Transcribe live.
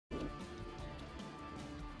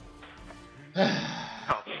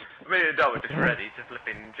Oh, me and Dom are just ready to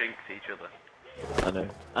flipping jinx each other. I know.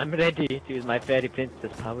 I'm ready to use my fairy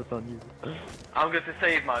princess powers on you. I'm going to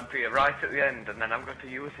save mine for you right at the end, and then I'm going to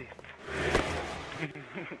use it.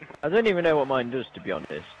 I don't even know what mine does, to be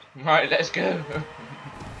honest. Right, let's go.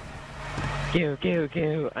 Go, go,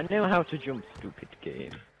 go. I know how to jump, stupid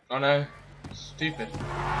game. I know. Stupid.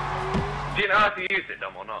 Do you know how to use it,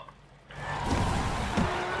 Dom, or not?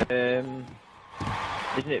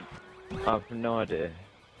 Isn't it? I've no idea.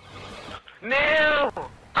 No!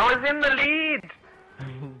 I was in the lead!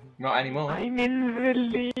 Not anymore. I'm in the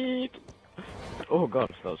lead! Oh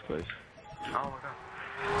god, that was close. Oh my god.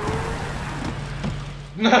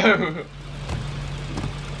 No!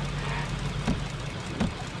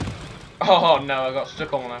 Oh no, I got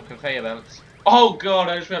stuck on one of the conveyor belts. Oh god,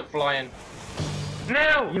 I just went flying.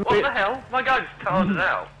 No! What the hell? My guy just tilted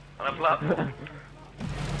out on a platform.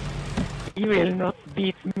 You will not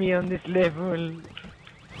beat me on this level.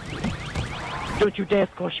 Don't you dare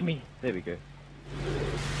squash me. There we go.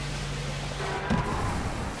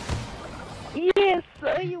 Yes,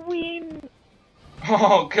 I win!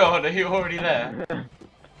 Oh god, are you already there?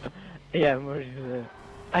 Yeah, I'm already there.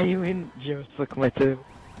 I win, just suck my toe.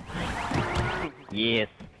 Yes.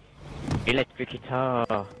 Electric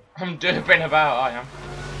guitar. I'm derping about, I am.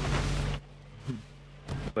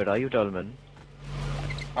 Where are you, Dolman?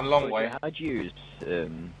 A long way. How'd you use,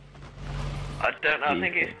 I don't know, I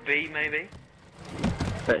think it's B maybe?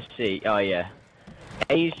 let's see, oh yeah.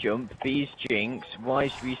 A's jump, B's jinx,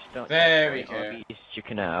 Y's restart. There we go. B's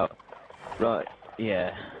chicken out. Right,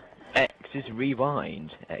 yeah. X is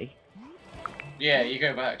rewind, eh? Yeah, you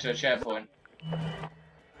go back to the checkpoint.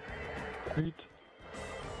 Good.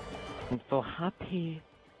 I'm so happy.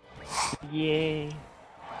 Yay.